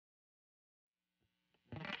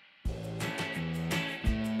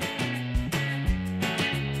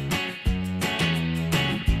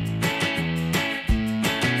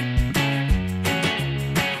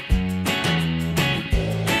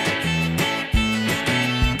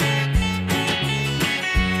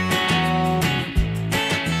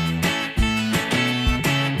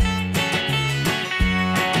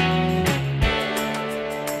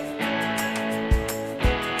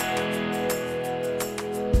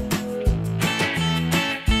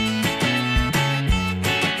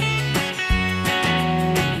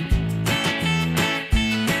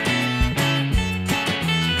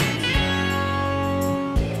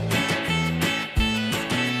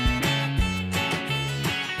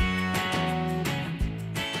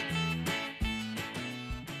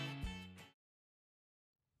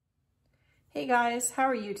Hey guys, how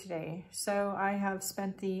are you today? So I have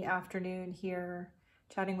spent the afternoon here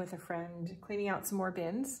chatting with a friend, cleaning out some more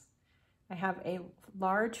bins. I have a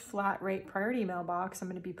large flat rate priority mailbox I'm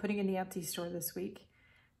going to be putting in the Etsy store this week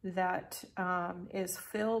that is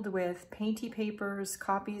filled with painty papers,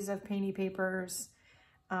 copies of painty papers,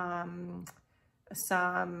 some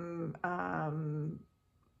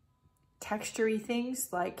texture-y things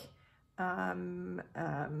like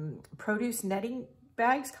produce netting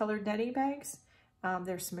bags, colored netting bags.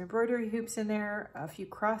 There's some embroidery hoops in there, a few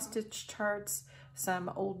cross-stitch charts, some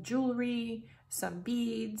old jewelry, some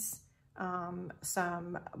beads, and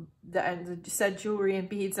said jewelry and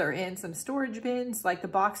beads are in some storage bins. Like, the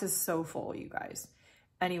box is so full, you guys.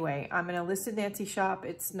 Anyway, I'm gonna list it in the Etsy shop.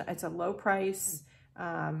 It's a low price,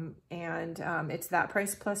 and it's that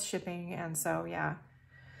price plus shipping. And so, yeah,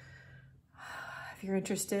 if you're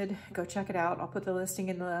interested, go check it out. I'll put the listing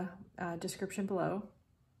in the description below.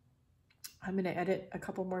 I'm gonna edit a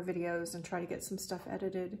couple more videos and try to get some stuff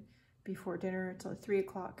edited before dinner. It's like 3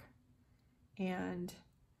 o'clock. And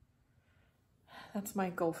that's my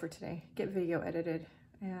goal for today, get video edited.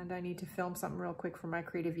 And I need to film something real quick for my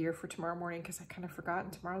creative year for tomorrow morning because I kind of forgot,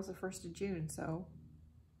 and tomorrow's the 1st of June, so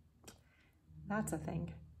that's a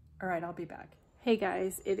thing. All right, I'll be back. Hey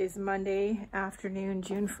guys, it is Monday afternoon,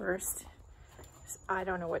 June 1st. I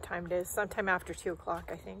don't know what time it is, sometime after 2 o'clock,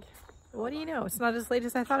 I think. What do you know? It's not as late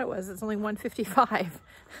as I thought it was. It's only 1:55.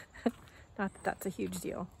 Not that that's a huge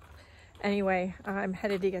deal. Anyway, I'm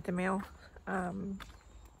headed to get the mail.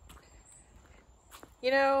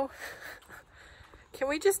 You know, can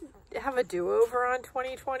we just have a do-over on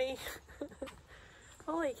 2020?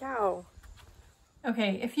 Holy cow.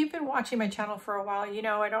 Okay, if you've been watching my channel for a while, you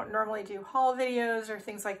know I don't normally do haul videos or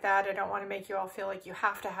things like that. I don't want to make you all feel like you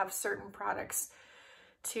have to have certain products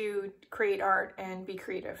to create art and be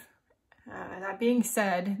creative. That being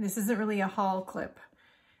said, this isn't really a haul clip.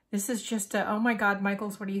 This is just a, oh my God,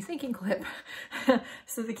 Michaels, what are you thinking clip?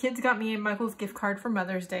 So the kids got me a Michaels gift card for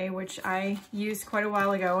Mother's Day, which I used quite a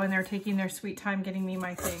while ago, and they're taking their sweet time getting me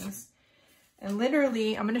my things. And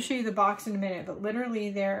literally, I'm going to show you the box in a minute, but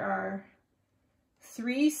literally there are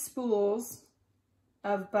 3 spools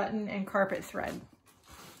of button and carpet thread.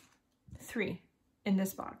 3 in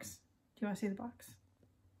this box. Do you want to see the box?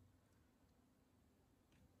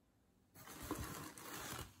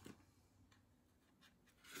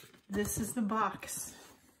 This is the box.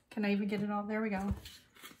 Can I even get it all? There we go.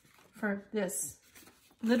 For this.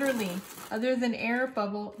 Literally, other than air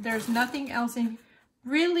bubble, there's nothing else in.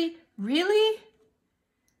 Really? Really?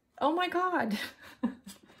 Oh my God.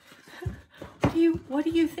 What are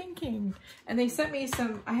you thinking? And they sent me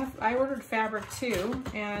some, I ordered fabric too,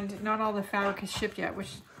 and not all the fabric is shipped yet, which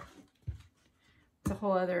is a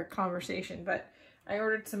whole other conversation, but I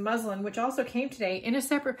ordered some muslin, which also came today in a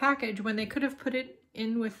separate package when they could have put it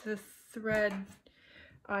in with the thread.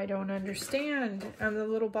 I don't understand. And the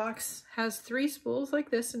little box has 3 spools like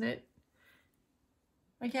this in it.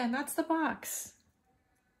 Again, that's the box.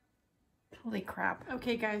 Holy crap.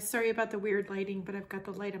 Okay guys, sorry about the weird lighting, but I've got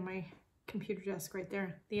the light on my computer desk right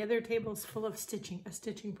there. The other table is full of stitching, a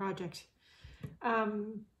stitching project. I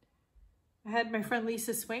had my friend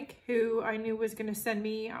Lisa Swink, who I knew was going to send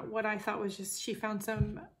me what I thought was just, she found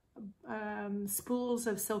some spools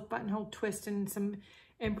of silk buttonhole twist and some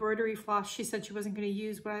embroidery floss. She said she wasn't going to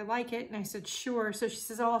use, but I like it. And I said, sure. So she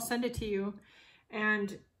says, oh, I'll send it to you.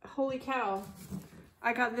 And holy cow,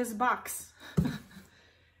 I got this box.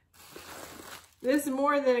 This is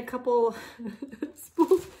more than a couple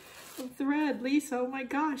spools of thread. Lisa, oh my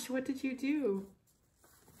gosh, what did you do?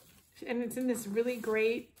 And it's in this really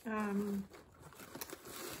great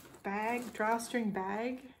bag, drawstring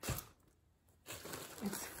bag.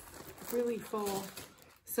 It's really full.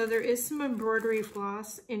 So there is some embroidery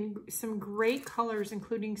floss in some great colors,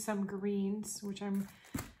 including some greens, which I'm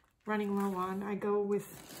running low on. I go with,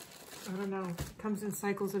 I don't know, it comes in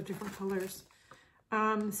cycles of different colors.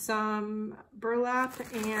 Some burlap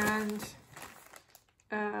and,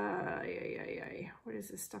 what is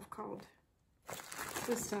this stuff called?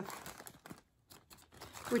 This stuff,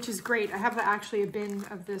 which is great. I have actually a bin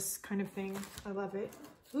of this kind of thing. I love it.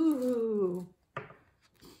 Ooh.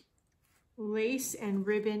 Lace and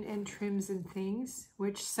ribbon and trims and things,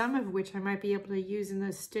 which some of which I might be able to use in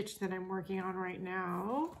the stitch that I'm working on right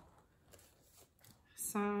now.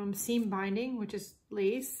 Some seam binding, which is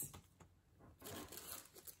lace.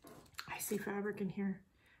 I see fabric in here.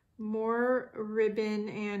 More ribbon,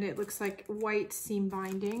 and it looks like white seam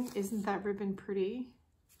binding. Isn't that ribbon pretty?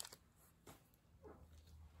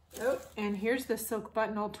 Oh, and here's the silk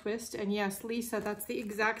buttonhole twist. And yes, Lisa, that's the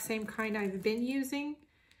exact same kind I've been using.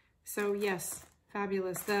 So yes,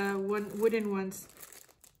 Fabulous. The wooden ones.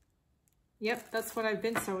 Yep, that's what I've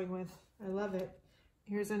been sewing with. I love it.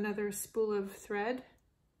 Here's another spool of thread.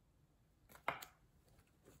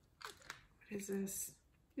 What is this?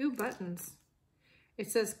 Ooh, buttons.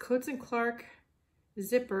 It says Coats & Clark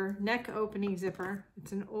zipper, neck opening zipper.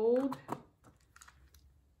 It's an old,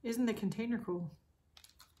 isn't the container cool?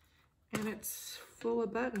 And it's full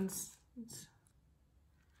of buttons.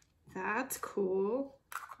 That's cool.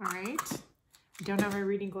 All right. I don't have my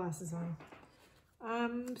reading glasses on.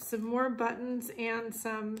 Some more buttons and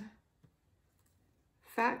some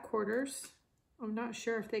fat quarters. I'm not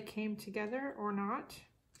sure if they came together or not,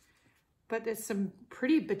 but it's some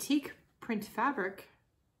pretty batik print fabric.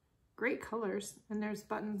 Great colors. And there's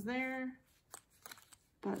buttons there,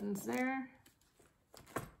 buttons there.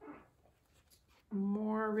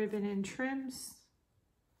 More ribbon and trims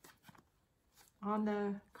on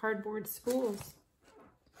the cardboard spools.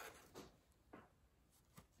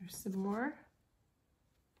 There's some more.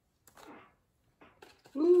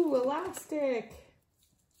 Ooh, elastic.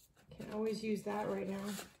 Can always use that right now.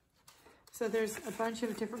 So there's a bunch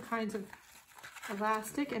of different kinds of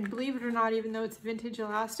elastic, and believe it or not, even though it's vintage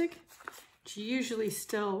elastic, it's usually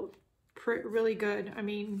still really good. I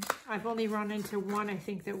mean, I've only run into one, I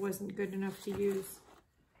think, that wasn't good enough to use.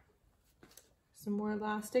 Some more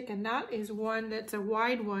elastic, and that is one that's a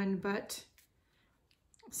wide one, but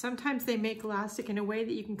sometimes they make elastic in a way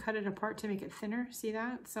that you can cut it apart to make it thinner. See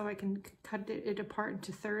that? So I can cut it apart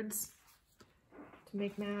into thirds to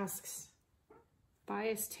make masks.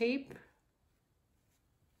 Bias tape.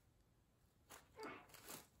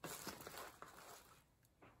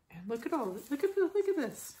 And look at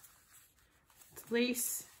this. It's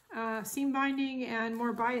lace, seam binding, and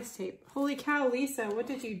more bias tape. Holy cow, Lisa, what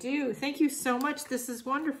did you do? Thank you so much. This is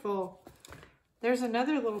wonderful. There's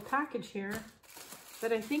another little package here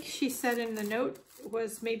that I think she said in the note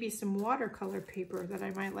was maybe some watercolor paper that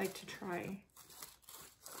I might like to try.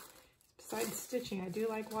 Besides stitching, I do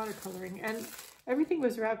like watercoloring. And everything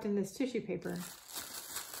was wrapped in this tissue paper.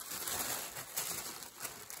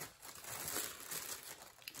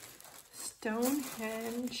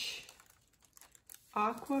 Stonehenge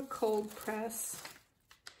Aqua Cold Press.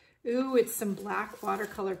 Ooh, it's some black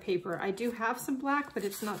watercolor paper. I do have some black, but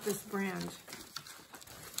it's not this brand.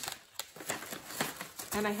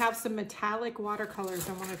 And I have some metallic watercolors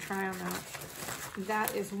I want to try on that.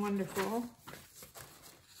 That is wonderful.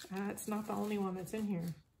 It's not the only one that's in here.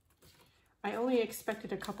 I only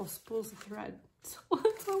expected a couple spools of thread. So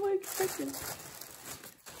that's all I expected.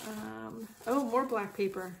 Oh, more black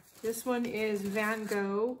paper. This one is Van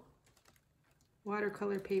Gogh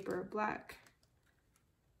watercolor paper, black.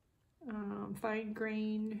 Fine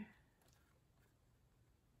grain.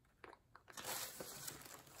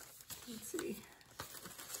 Let's see.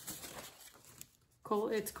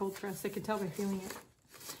 It's cold pressed. I can tell by feeling it.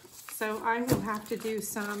 So I will have to do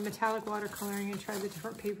some metallic watercoloring and try the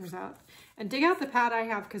different papers out. And dig out the pad I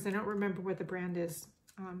have because I don't remember what the brand is.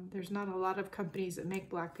 There's not a lot of companies that make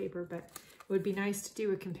black paper, but it would be nice to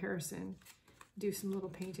do a comparison. Do some little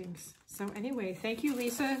paintings. So anyway, thank you,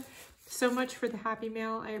 Lisa, so much for the Happy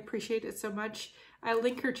Mail. I appreciate it so much. I'll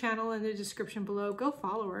link her channel in the description below. Go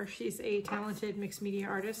follow her. She's a talented mixed media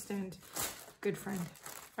artist and good friend.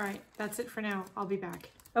 All right, that's it for now. I'll be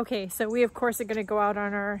back. Okay, so we of course are going to go out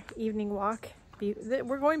on our evening walk.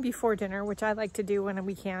 We're going before dinner, which I like to do when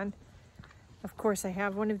we can. Of course, I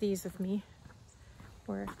have one of these with me.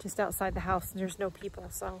 We're just outside the house and there's no people,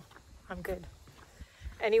 so I'm good.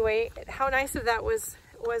 Anyway, how nice of that was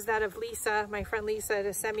that of Lisa, my friend Lisa,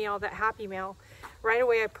 to send me all that Happy Mail. Right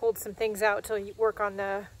away, I pulled some things out to work on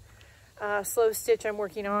the slow stitch I'm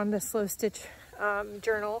working on, the slow stitch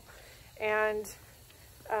journal. And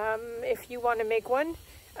if you want to make one,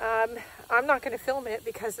 I'm not going to film it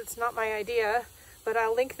because it's not my idea, but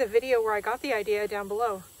I'll link the video where I got the idea down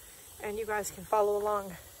below and you guys can follow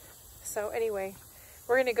along. So anyway,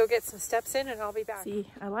 we're going to go get some steps in and I'll be back. See,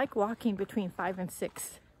 I like walking between 5 and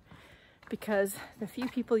 6 because the few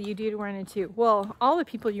people you do run into, well, all the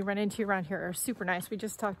people you run into around here are super nice. We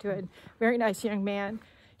just talked to a very nice young man.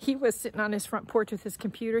 He was sitting on his front porch with his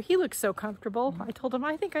computer. He looked so comfortable. I told him,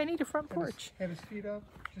 I think I need a front porch. Had his feet up.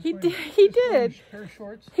 He did. Pair of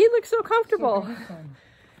shorts. He looked so comfortable.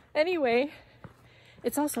 Anyway,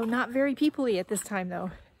 it's also not very people-y at this time though.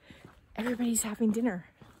 Everybody's having dinner.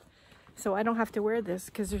 So I don't have to wear this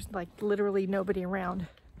because there's like literally nobody around.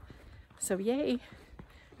 So yay.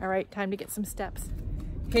 All right, time to get some steps.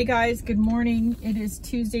 Hey guys, good morning. It is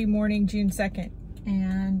Tuesday morning, June 2nd,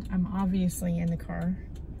 and I'm obviously in the car.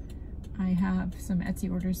 I have some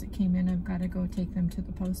Etsy orders that came in. I've got to go take them to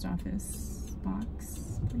the post office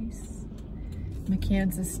box, please.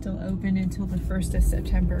 McCann's is still open until the 1st of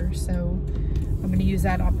September, so I'm going to use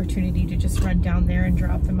that opportunity to just run down there and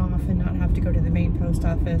drop them off and not have to go to the main post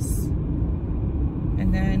office.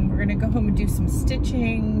 And then we're going to go home and do some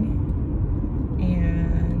stitching,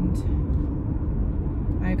 and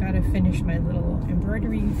I got to finish my little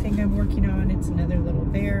embroidery thing I'm working on. It's another little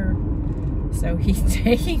bear, so he's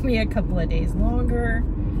taking me a couple of days longer.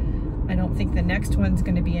 I don't think the next one's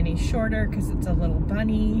going to be any shorter because it's a little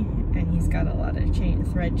bunny, and he's got a lot of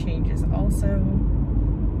thread changes also.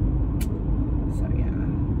 So yeah,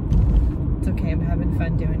 it's okay. I'm having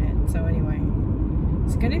fun doing it. So anyway,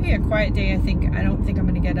 it's going to be a quiet day. I don't think I'm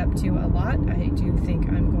going to get up to a lot. I do think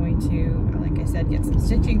I'm going to, like I said, get some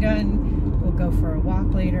stitching done. We'll go for a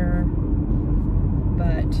walk later,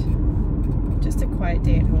 but just a quiet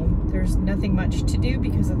day at home. There's nothing much to do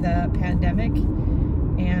because of the pandemic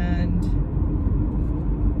and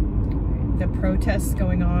the protests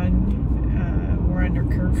going on. We're under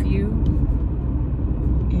curfew,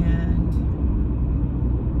 and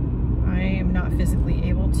I am not physically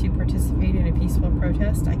able to participate in a peaceful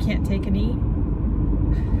protest. I can't take a knee.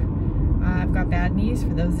 I've got bad knees,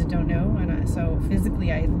 for those that don't know, and so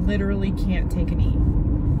physically I literally can't take a knee.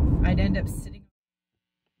 I'd end up sitting.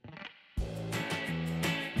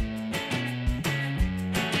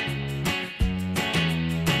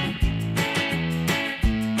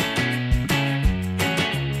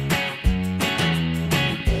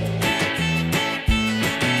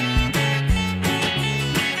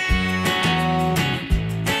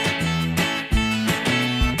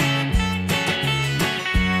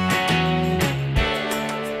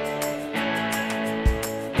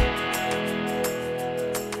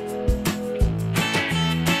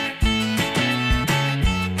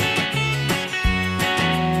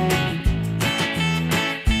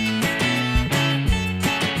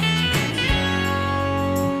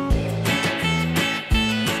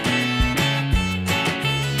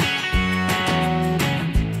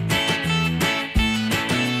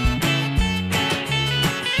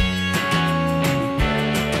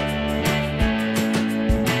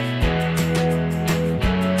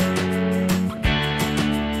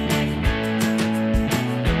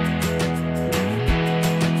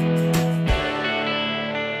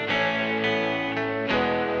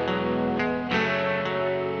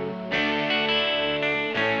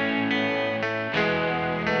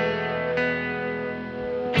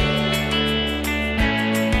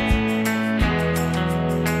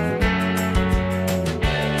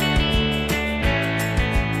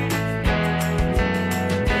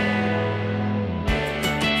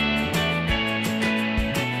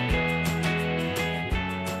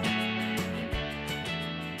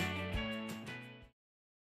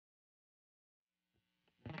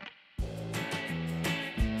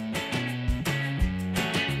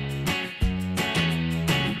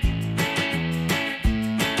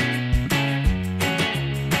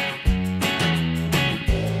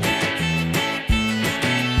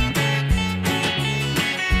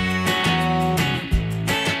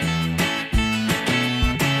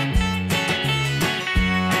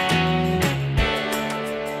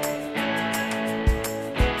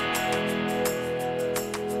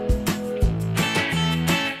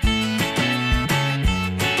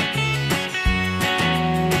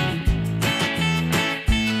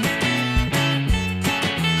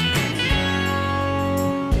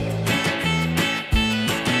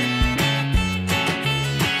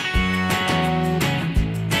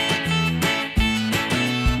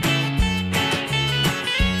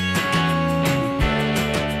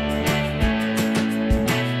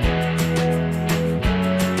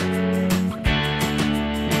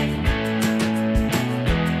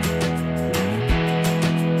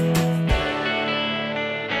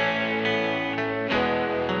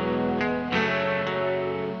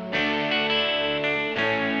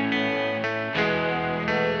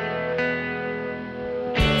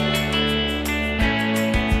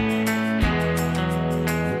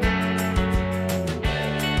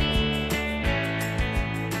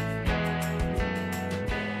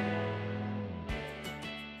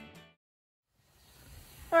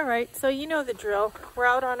 All right, so you know the drill. We're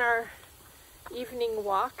out on our evening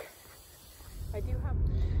walk.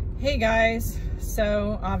 Hey guys,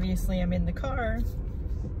 so obviously I'm in the car.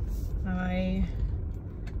 I'm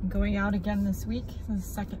going out again this week. This is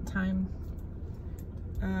the second time.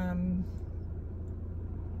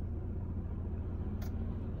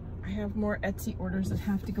 I have more Etsy orders that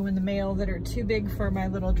have to go in the mail that are too big for my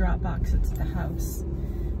little drop box at the house.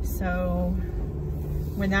 So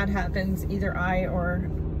when that happens, either I or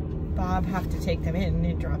Bob have to take them in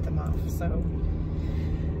and drop them off. So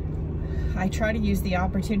I try to use the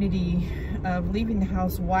opportunity of leaving the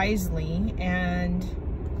house wisely and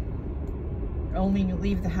only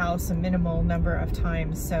leave the house a minimal number of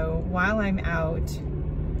times. So while I'm out,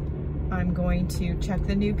 I'm going to check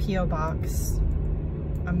the new P.O. box.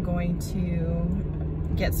 I'm going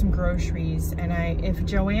to get some groceries, and if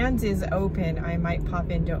Joann's is open, I might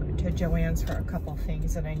pop into Joann's for a couple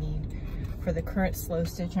things that I need for the current slow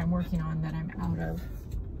stitch I'm working on that I'm out of.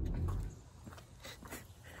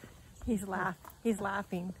 He's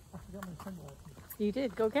laughing. I forgot my sunglasses. You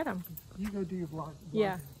did, go get them. You go do your vlog.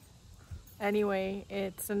 Yeah. Anyway,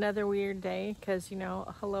 it's another weird day because, you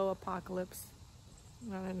know, hello apocalypse.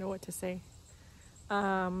 I don't know what to say.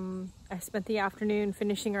 I spent the afternoon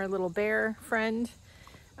finishing our little bear friend.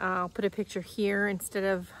 I'll put a picture here. Instead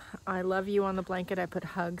of I love you on the blanket, I put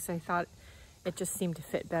hugs. I thought it just seemed to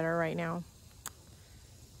fit better right now.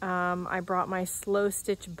 I brought my slow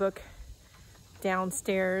stitch book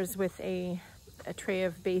downstairs with a tray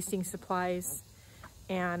of basting supplies,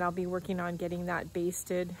 and I'll be working on getting that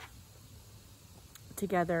basted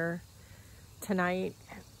together tonight,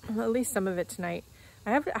 at least some of it tonight.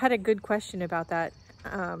 I have had a good question about that.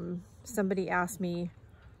 Somebody asked me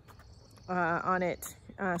on it.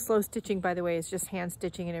 Slow stitching, by the way, is just hand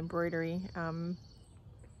stitching and embroidery.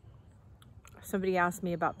 Somebody asked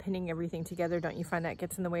me about pinning everything together. Don't you find that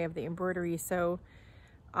gets in the way of the embroidery? So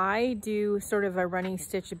I do sort of a running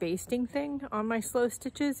stitch basting thing on my slow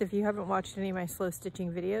stitches. If you haven't watched any of my slow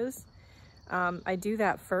stitching videos, I do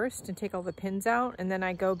that first and take all the pins out, and then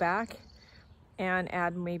I go back and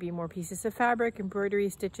add maybe more pieces of fabric, embroidery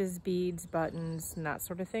stitches, beads, buttons, and that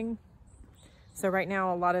sort of thing. So right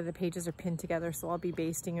now a lot of the pages are pinned together, so I'll be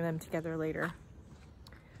basting them together later.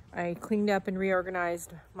 I cleaned up and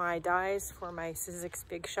reorganized my dies for my Sizzix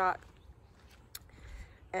Big Shot,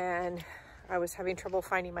 and I was having trouble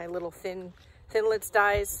finding my little Thinlits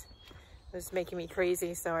dies. It was making me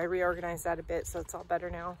crazy, so I reorganized that a bit, so it's all better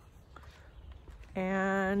now.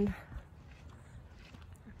 And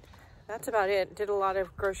that's about it. Did a lot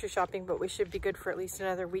of grocery shopping, but we should be good for at least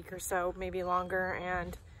another week or so, maybe longer.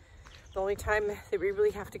 And the only time that we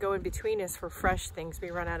really have to go in between is for fresh things.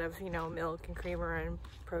 We run out of, you know, milk and creamer and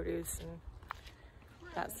produce and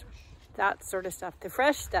that sort of stuff, the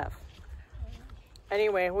fresh stuff.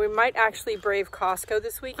 Anyway, we might actually brave Costco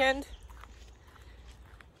this weekend.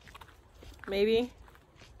 Maybe.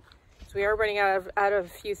 So we are running out of a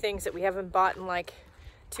few things that we haven't bought in like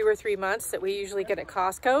 2 or 3 months that we usually get at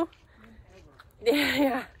Costco.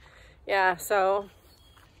 Yeah, so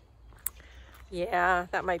yeah,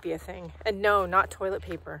 that might be a thing. And no, not toilet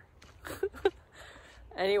paper.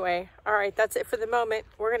 Anyway, all right, that's it for the moment.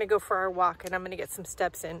 We're gonna go for our walk, and I'm gonna get some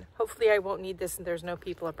steps in. Hopefully I won't need this and there's no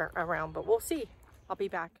people around, but we'll see. I'll be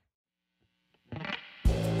back.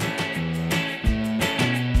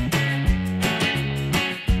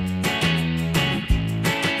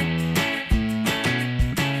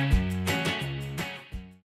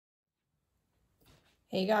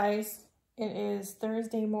 Hey guys, it is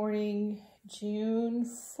Thursday morning, June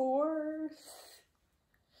 4th.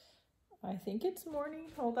 I think it's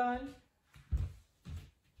morning, hold on.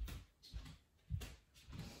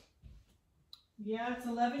 Yeah, it's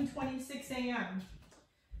 11:26 a.m.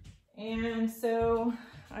 And so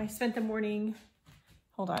I spent the morning,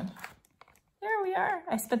 hold on. There we are.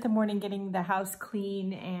 I spent the morning getting the house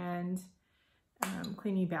clean and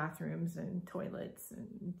cleaning bathrooms and toilets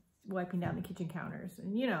and wiping down the kitchen counters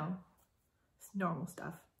and, you know, normal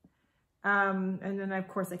stuff. And then of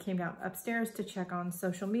course I came down upstairs to check on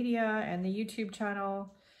social media and the YouTube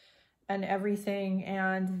channel and everything.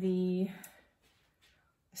 And the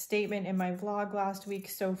statement in my vlog last week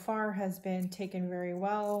so far has been taken very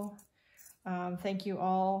well. Thank you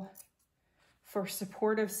all for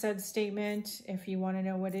support of said statement. If you want to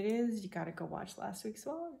know what it is, you got to go watch last week's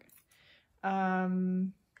vlog.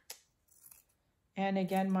 And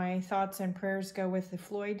again, my thoughts and prayers go with the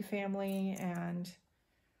Floyd family and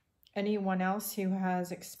anyone else who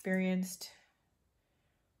has experienced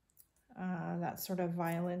that sort of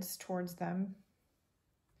violence towards them.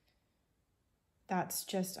 That's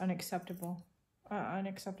just unacceptable.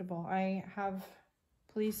 Unacceptable. I have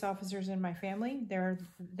police officers in my family. They're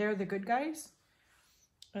the good guys,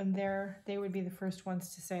 and they would be the first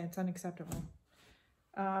ones to say it's unacceptable.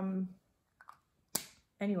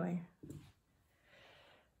 Anyway,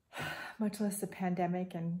 much less the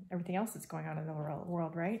pandemic and everything else that's going on in the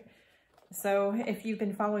world, right? So if you've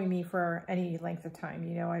been following me for any length of time,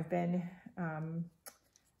 you know I've been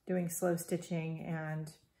doing slow stitching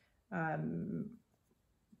and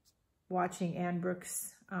watching Ann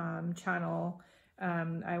Brooks' channel.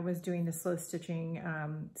 I was doing the slow stitching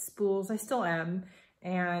spools. I still am.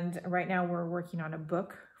 And right now we're working on a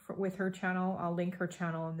book with her channel. I'll link her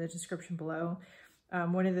channel in the description below.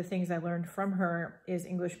 One of the things I learned from her is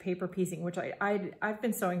English paper piecing, which I've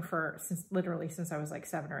been sewing literally since I was like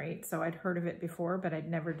 7 or 8. So I'd heard of it before, but I'd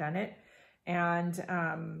never done it.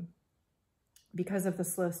 And because of the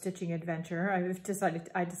slow stitching adventure,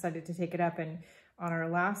 I decided to take it up. And on our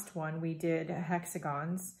last one, we did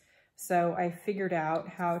hexagons. So I figured out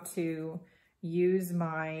how to use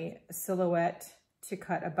my Silhouette to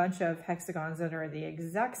cut a bunch of hexagons that are the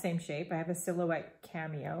exact same shape. I have a Silhouette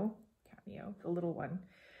Cameo, the little one,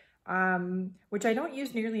 which I don't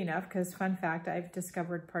use nearly enough because, fun fact, I've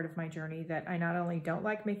discovered part of my journey that I not only don't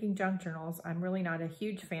like making junk journals, I'm really not a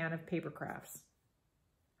huge fan of paper crafts.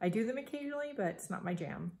 I do them occasionally, but it's not my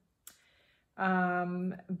jam.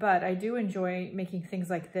 But I do enjoy making things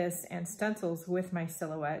like this and stencils with my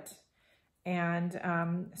Silhouette.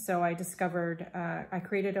 And so I discovered, I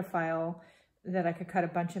created a file that I could cut a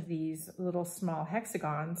bunch of these little small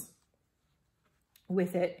hexagons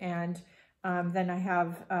with it. And then I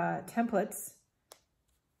have templates.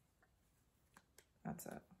 That's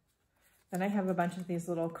it. Then I have a bunch of these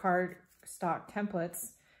little cardstock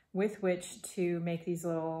templates with which to make these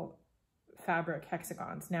little fabric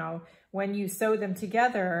hexagons. Now, when you sew them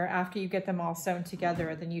together, after you get them all sewn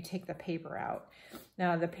together, then you take the paper out.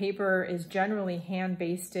 Now, the paper is generally hand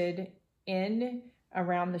basted in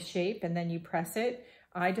around the shape, and then you press it.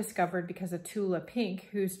 I discovered, because of Tula Pink,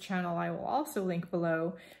 whose channel I will also link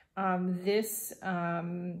below, this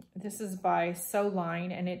is by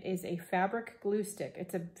Sewline, and it is a fabric glue stick.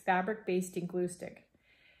 It's a fabric basting glue stick.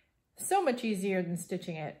 So much easier than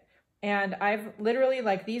stitching it. And I've literally,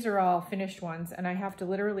 like, these are all finished ones, and I have to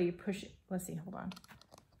literally push it. Let's see, hold on.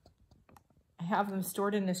 I have them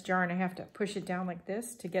stored in this jar, and I have to push it down like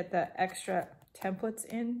this to get the extra templates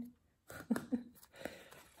in.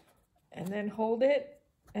 And then hold it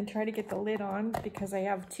and try to get the lid on, because I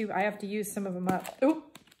have to use some of them up. Oh,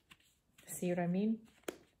 see what I mean?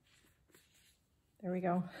 There we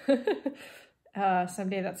go.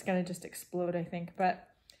 Someday that's gonna just explode, I think. But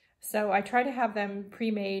so I try to have them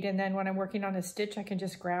pre-made, and then when I'm working on a stitch, I can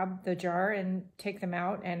just grab the jar and take them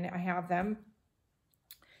out, and I have them.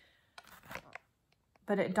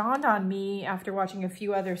 But it dawned on me after watching a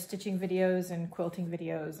few other stitching videos and quilting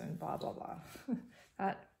videos and blah, blah, blah.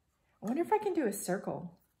 I wonder if I can do a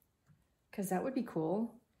circle, because that would be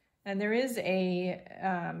cool. And there is a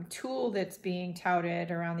tool that's being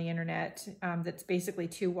touted around the internet that's basically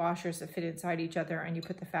 2 washers that fit inside each other, and you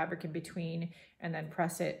put the fabric in between and then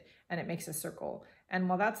press it, and it makes a circle. And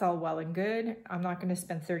while that's all well and good, I'm not going to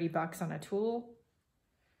spend 30 bucks on a tool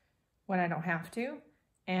when I don't have to.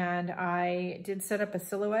 And I did set up a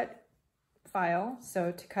Silhouette file,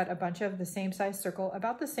 so to cut a bunch of the same size circle,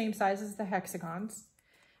 about the same size as the hexagons,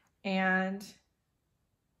 and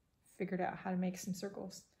figured out how to make some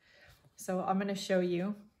circles. So I'm going to show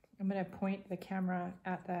you. I'm going to point the camera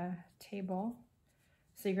at the table.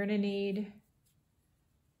 So you're going to need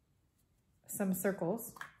some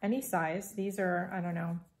circles, any size. These are, I don't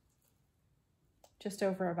know, just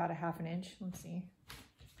over about a ½ inch. Let's see.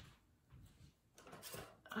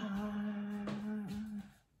 Oh,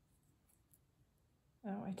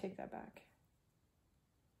 I take that back.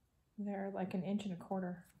 They're like 1 1/4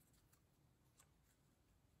 inches.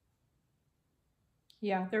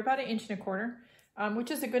 Yeah, they're about 1 1/4 inches, which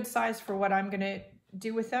is a good size for what I'm going to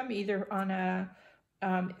do with them, either on a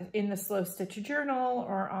in the slow stitch journal,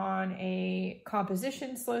 or on a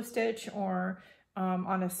composition slow stitch, or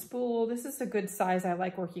on a spool. This is a good size. I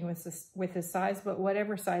like working with this size, but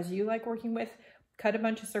whatever size you like working with, cut a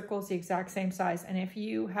bunch of circles the exact same size. And if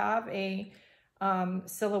you have a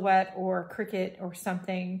Silhouette or Cricut or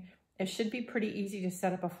something, it should be pretty easy to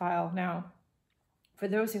set up a file. Now, for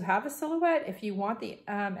those who have a Silhouette, if you want the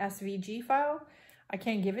SVG file, I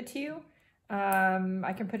can give it to you.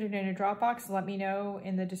 I can put it in a Dropbox. Let me know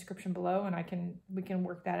in the description below, and we can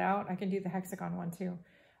work that out. I can do the hexagon one too.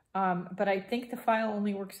 But I think the file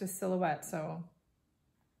only works with Silhouette, so,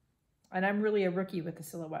 and I'm really a rookie with the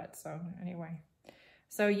Silhouette, so anyway.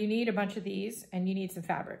 So you need a bunch of these, and you need some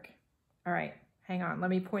fabric. All right, hang on. Let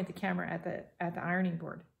me point the camera at the ironing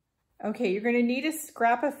board. Okay, you're going to need a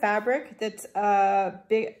scrap of fabric that's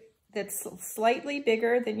that's slightly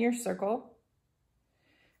bigger than your circle.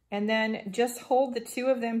 And then just hold the 2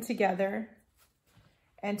 of them together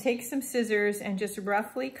and take some scissors and just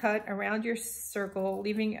roughly cut around your circle,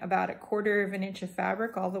 leaving about 1/4 inch of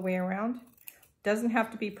fabric all the way around. Doesn't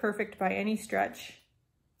have to be perfect by any stretch.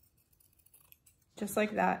 Just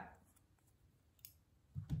like that.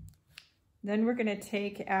 Then we're going to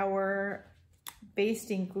take our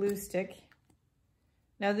basting glue stick.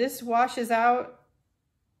 Now this washes out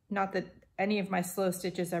not that any of my slow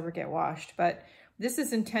stitches ever get washed, but this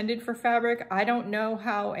is intended for fabric. I don't know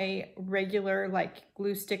how a regular like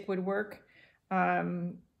glue stick would work. I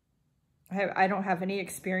don't have any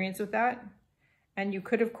experience with that. And you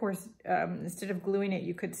could, of course, instead of gluing it,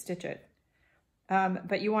 you could stitch it.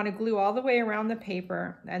 But you want to glue all the way around the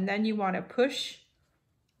paper, and then you want to push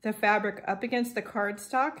the fabric up against the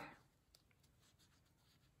cardstock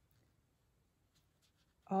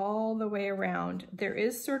all the way around. There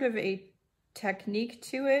is sort of a technique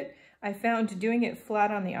to it. I found doing it flat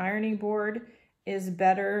on the ironing board is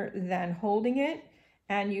better than holding it,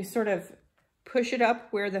 and you sort of push it up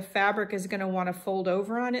where the fabric is going to want to fold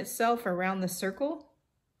over on itself around the circle,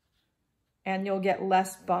 and you'll get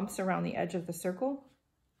less bumps around the edge of the circle.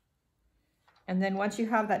 And then once you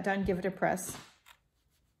have that done, give it a press.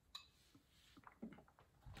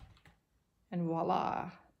 And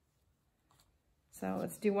voila. So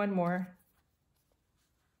let's do one more.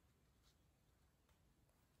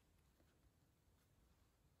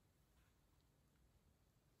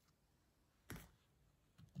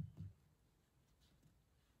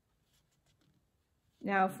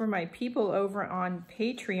 Now for my people over on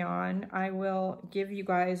Patreon, I will give you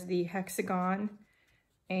guys the hexagon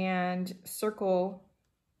and circle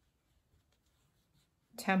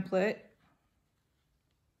template.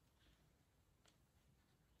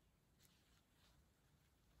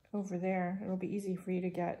 Over there, it'll be easy for you to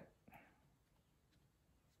get.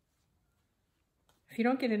 If you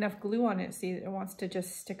don't get enough glue on it, see, it wants to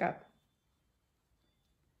just stick up.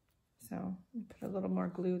 So put a little more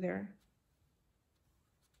glue there.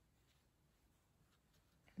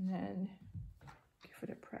 And then give it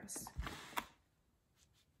a press.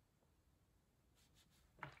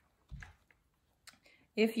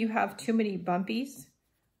 If you have too many bumpies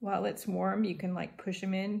while it's warm, you can like push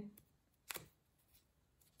them in.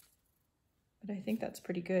 But I think that's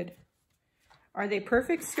pretty good. Are they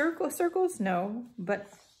perfect circles? No, but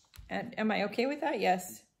am I okay with that?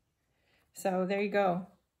 Yes. So there you go.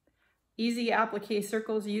 Easy applique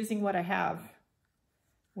circles using what I have,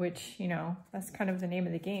 which, you know, that's kind of the name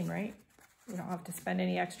of the game, right? You don't have to spend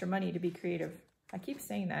any extra money to be creative. I keep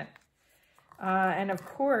saying that. And of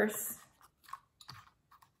course,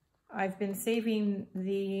 I've been saving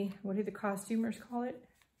the, what do the costumers call it?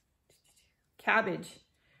 Cabbage.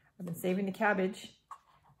 I've been saving the cabbage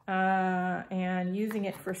and using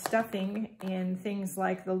it for stuffing in things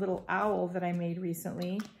like the little owl that I made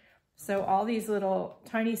recently. So all these little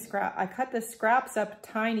tiny scraps, I cut the scraps up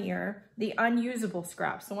tinier, the unusable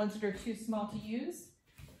scraps, the ones that are too small to use.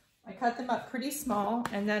 I cut them up pretty small,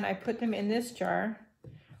 and then I put them in this jar,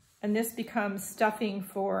 and this becomes stuffing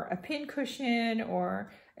for a pin cushion,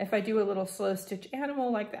 or if I do a little slow stitch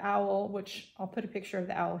animal like the owl, which I'll put a picture of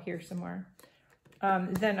the owl here somewhere.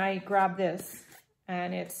 Then I grab this,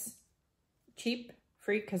 and it's cheap,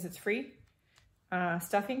 free, because it's free,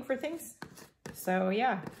 stuffing for things. So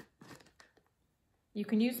yeah, you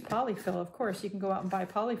can use polyfill, of course. You can go out and buy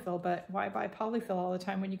polyfill, but why buy polyfill all the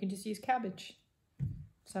time when you can just use cabbage?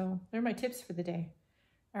 So they're my tips for the day.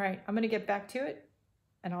 All right, I'm gonna get back to it,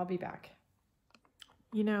 and I'll be back.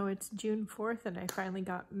 You know, it's June 4th, and I finally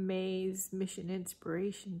got May's Mission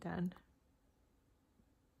Inspiration done.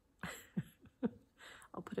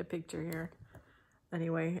 I'll put a picture here.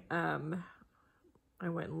 Anyway, I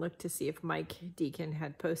went and looked to see if Mike Deacon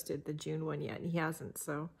had posted the June one yet, and he hasn't,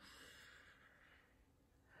 so.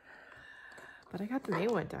 But I got the May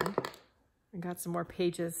one done. I got some more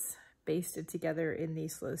pages basted together in the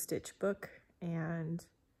slow stitch book, and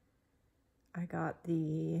I got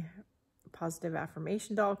the positive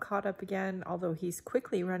affirmation doll caught up again, although he's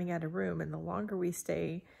quickly running out of room, and the longer we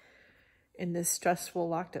stay in this stressful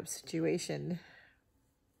locked up situation,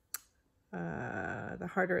 the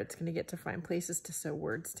harder it's going to get to find places to sew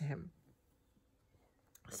words to him.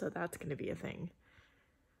 So that's going to be a thing.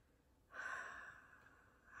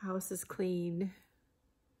 House is clean.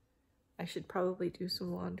 I should probably do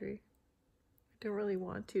some laundry. I don't really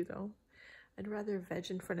want to, though. I'd rather veg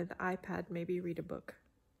in front of the iPad, maybe read a book.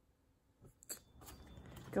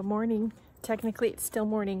 Good morning. Technically, it's still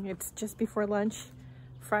morning. It's just before lunch,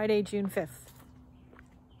 Friday, June 5th.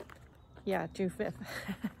 Yeah, June 5th.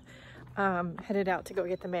 Headed out to go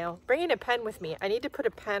get the mail. Bringing a pen with me. I need to put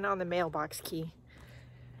a pen on the mailbox key.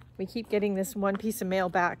 We keep getting this one piece of mail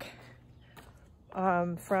back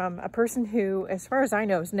from a person who, as far as I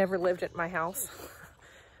know, has never lived at my house.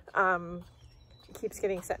 Keeps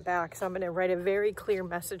getting sent back, so I'm going to write a very clear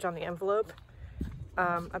message on the envelope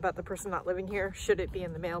about the person not living here, should it be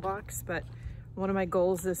in the mailbox. But one of my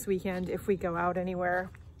goals this weekend, if we go out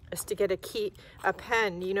anywhere, is to get a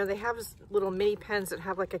pen. You know, they have little mini pens that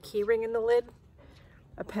have like a key ring in the lid.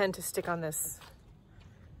 a pen to stick on this.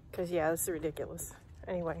 Because yeah, this is ridiculous.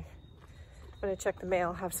 Anyway, I'm gonna check the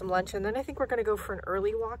mail, have some lunch, and then I think we're gonna go for an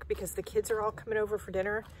early walk because the kids are all coming over for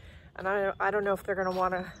dinner. And I don't know if they're gonna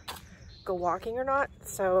wanna go walking or not.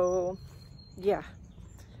 So yeah.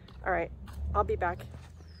 All right, I'll be back.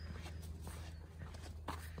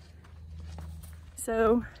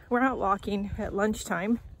 So we're out walking at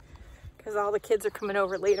lunchtime because all the kids are coming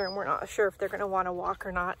over later and we're not sure if they're gonna wanna walk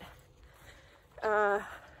or not.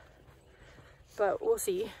 But we'll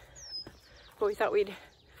see. But we thought we'd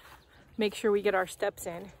make sure we get our steps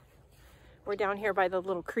in. We're down here by the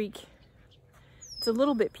little creek. It's a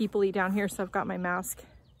little bit people-y down here, so I've got my mask,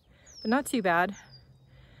 but not too bad.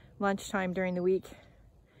 Lunchtime during the week,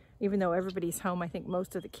 even though everybody's home, I think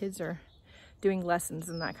most of the kids are doing lessons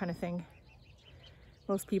and that kind of thing.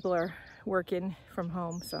 Most people are working from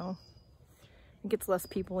home, so it gets less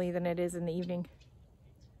people-y than it is in the evening.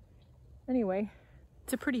 Anyway,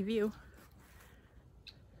 it's a pretty view.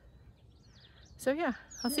 So yeah,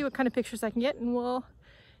 I'll see what kind of pictures I can get and we'll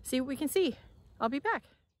see what we can see. I'll be back.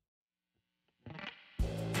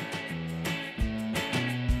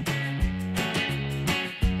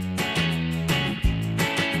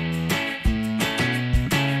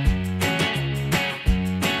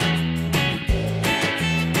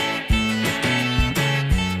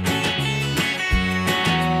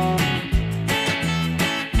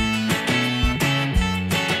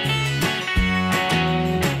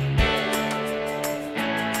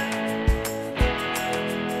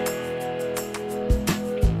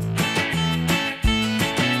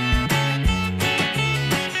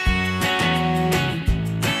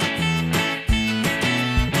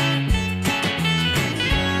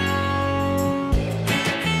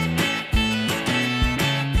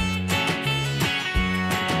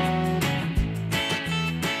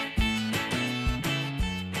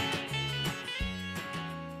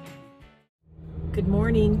 Good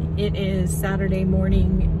morning. It is Saturday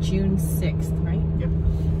morning, June 6th, right? Yep.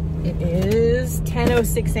 It is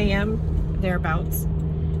 10:06 a.m. thereabouts.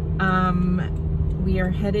 We are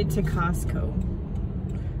headed to Costco,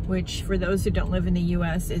 which for those who don't live in the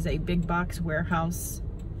US is a big box warehouse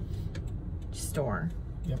store.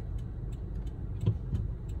 Yep.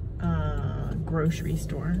 Grocery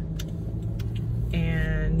store.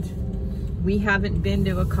 And we haven't been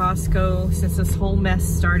to a Costco since this whole mess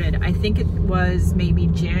started. I think it was maybe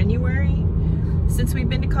January since we've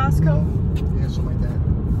been to Costco. Yeah, something like that.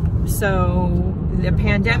 So the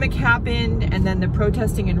pandemic happened, and then the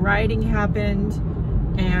protesting and rioting happened,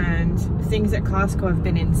 and things at Costco have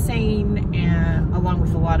been insane, and along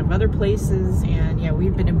with a lot of other places, and yeah,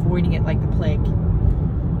 we've been avoiding it like the plague.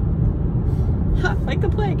 Ha, like the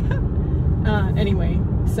plague. Anyway,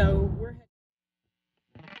 so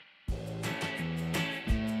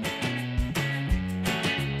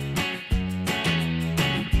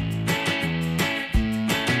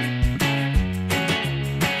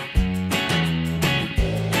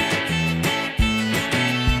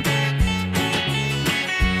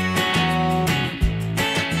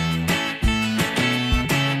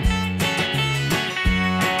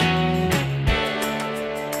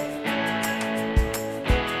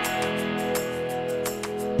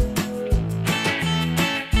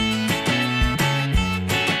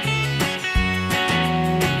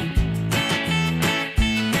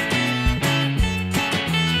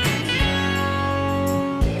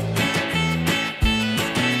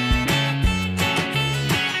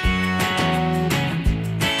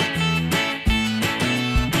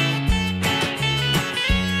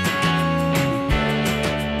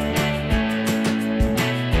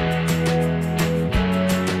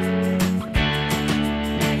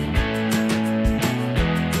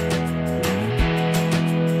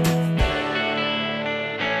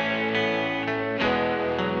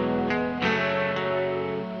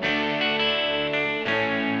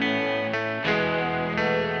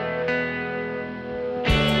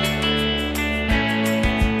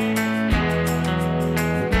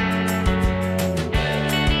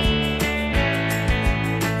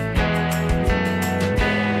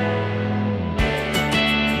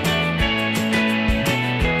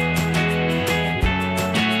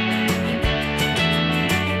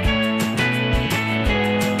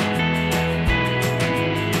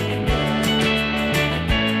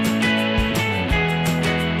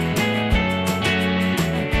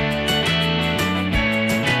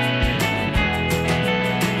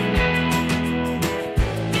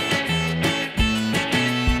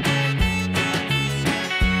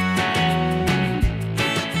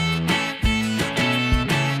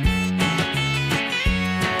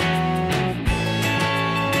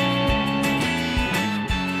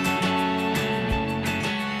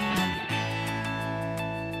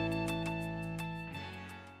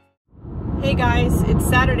Hey guys, it's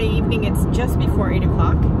Saturday evening. It's just before 8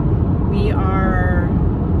 o'clock. We are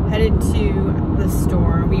headed to the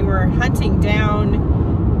store. We were hunting down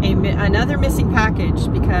another missing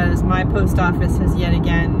package because my post office has yet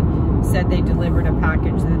again said they delivered a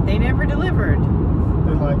package that they never delivered.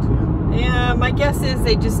 They lied to you. Yeah, my guess is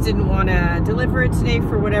they just didn't want to deliver it today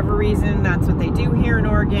for whatever reason. That's what they do here in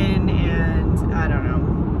Oregon, and I don't know.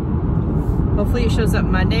 Hopefully it shows up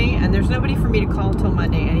Monday, and there's nobody for me to call till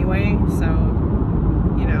Monday anyway, so,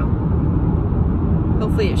 you know,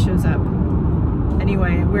 hopefully it shows up.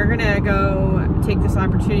 Anyway, we're gonna go take this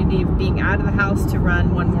opportunity of being out of the house to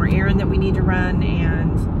run one more errand that we need to run,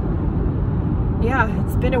 and yeah,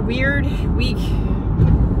 it's been a weird week.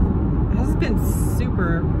 It hasn't been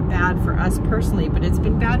super bad for us personally, but it's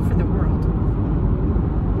been bad for the world.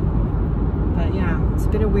 But yeah, it's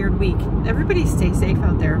been a weird week. Everybody stay safe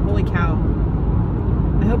out there, holy cow.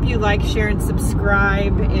 I hope you like, share, and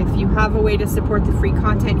subscribe. If you have a way to support the free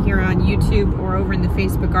content here on YouTube or over in the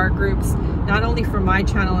Facebook art groups, not only for my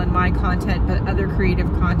channel and my content, but other creative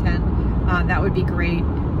content, that would be great.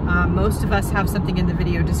 Most of us have something in the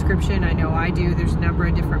video description. I know I do. There's a number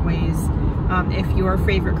of different ways. If your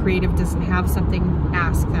favorite creative doesn't have something,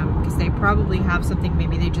 ask them, because they probably have something.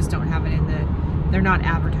 Maybe they just don't have it in they're not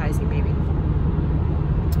advertising maybe.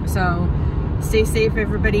 So stay safe,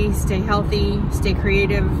 everybody. Stay healthy, stay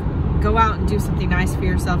creative. Go out and do something nice for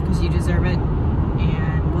yourself because you deserve it.